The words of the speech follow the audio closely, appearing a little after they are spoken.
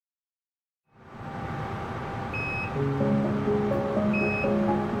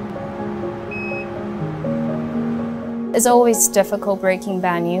It's always difficult breaking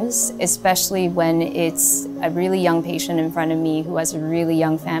bad news, especially when it's a really young patient in front of me who has a really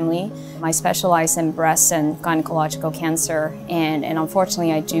young family. I specialize in breast and gynecological cancer, and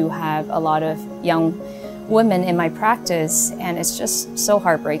unfortunately I do have a lot of young women in my practice, and it's just so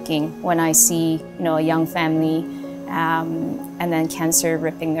heartbreaking when I see, a young family and then cancer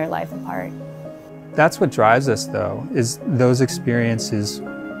ripping their life apart. That's what drives us, though, is those experiences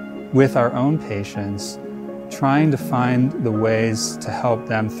with our own patients, trying to find the ways to help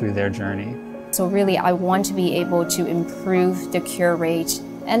them through their journey. So really, I want to be able to improve the cure rate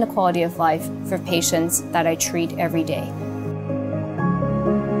and the quality of life for patients that I treat every day.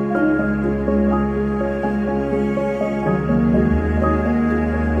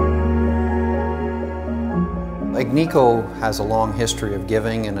 Agnico has a long history of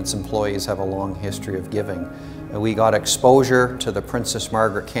giving, and its employees have a long history of giving. We got exposure to the Princess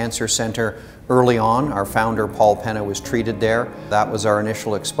Margaret Cancer Centre early on. Our founder, Paul Penna, was treated there. That was our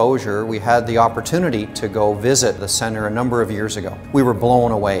initial exposure. We had the opportunity to go visit the centre a number of years ago. We were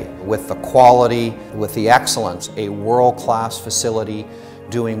blown away with the quality, with the excellence, a world-class facility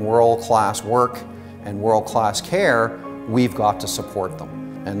doing world-class work and world-class care. We've got to support them.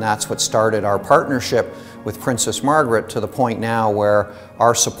 And that's what started our partnership with Princess Margaret, to the point now where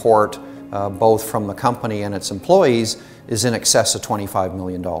our support, both from the company and its employees, is in excess of $25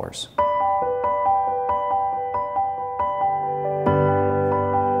 million.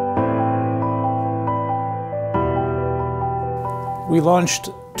 We launched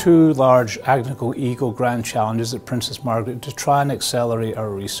 2 large Agnico Eagle Grand Challenges at Princess Margaret to try and accelerate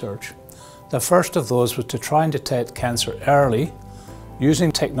our research. The first of those was to try and detect cancer early,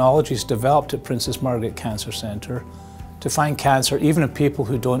 using technologies developed at Princess Margaret Cancer Centre to find cancer even in people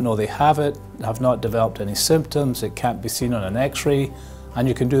who don't know they have it, have not developed any symptoms, it can't be seen on an X-ray, and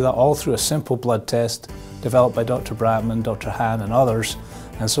you can do that all through a simple blood test developed by Dr. Bratman, Dr. Han and others.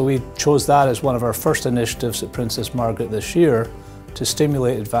 And so we chose that as one of our first initiatives at Princess Margaret this year to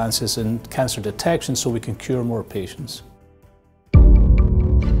stimulate advances in cancer detection so we can cure more patients.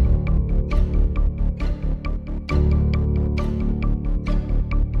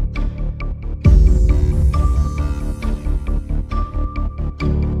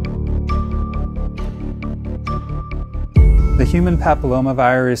 The human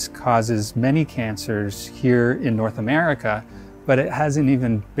papillomavirus causes many cancers here in North America, but it has an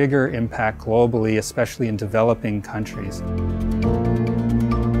even bigger impact globally, especially in developing countries.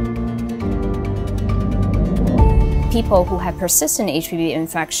 People who have persistent HPV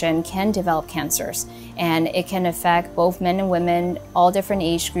infection can develop cancers, and it can affect both men and women, all different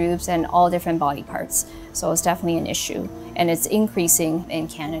age groups and all different body parts. So it's definitely an issue, and it's increasing in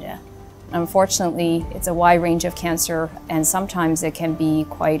Canada. Unfortunately, it's a wide range of cancer, and sometimes it can be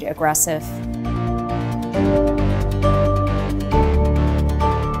quite aggressive.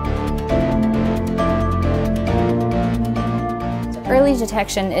 Early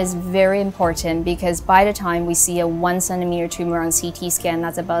detection is very important because by the time we see a 1 centimeter tumor on CT scan,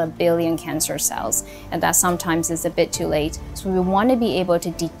 that's about 1 billion cancer cells, and that sometimes is a bit too late. So we want to be able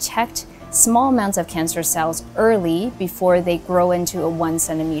to detect small amounts of cancer cells early before they grow into a 1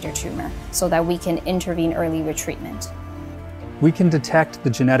 centimeter tumor so that we can intervene early with treatment. We can detect the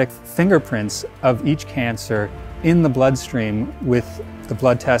genetic fingerprints of each cancer in the bloodstream with the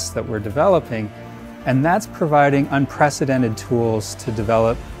blood tests that we're developing, and that's providing unprecedented tools to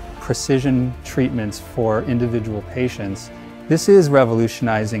develop precision treatments for individual patients. This is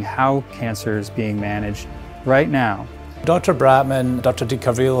revolutionizing how cancer is being managed right now. Dr. Bratman, Dr.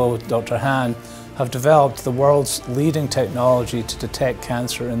 DiCarvillo, Dr. Han have developed the world's leading technology to detect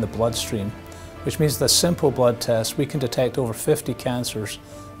cancer in the bloodstream, which means that a simple blood test, we can detect over 50 cancers,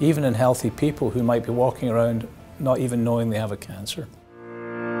 even in healthy people who might be walking around not even knowing they have a cancer.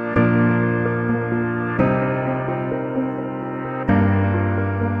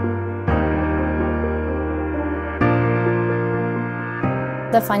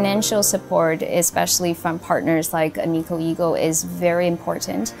 The financial support, especially from partners like Agnico Eagle, is very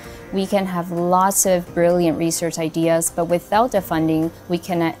important. We can have lots of brilliant research ideas, but without the funding, we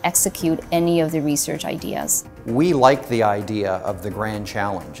cannot execute any of the research ideas. We like the idea of the Grand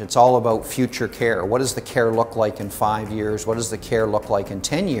Challenge. It's all about future care. What does the care look like in 5 years? What does the care look like in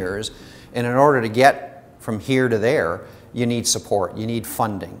 10 years? And in order to get from here to there, you need support, you need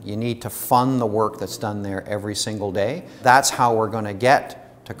funding. You need to fund the work that's done there every single day. That's how we're going to get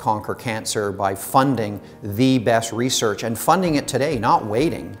to conquer cancer, by funding the best research and funding it today, not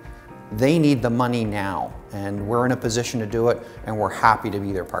waiting. They need the money now, and we're in a position to do it, and we're happy to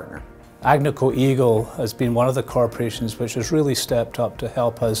be their partner. Agnico Eagle has been one of the corporations which has really stepped up to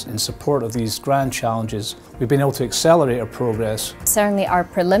help us in support of these grand challenges. We've been able to accelerate our progress. Certainly our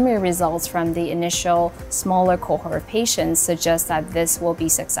preliminary results from the initial smaller cohort of patients suggest that this will be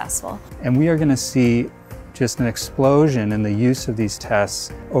successful. And we are going to see just an explosion in the use of these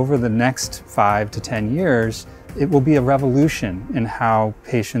tests over the next 5 to 10 years. It will be a revolution in how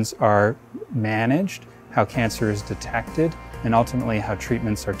patients are managed, how cancer is detected, and ultimately how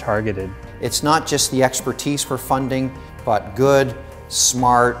treatments are targeted. It's not just the expertise we're funding, but good,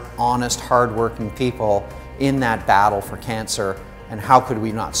 smart, honest, hard-working people in that battle for cancer, and how could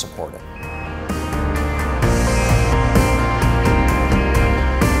we not support it?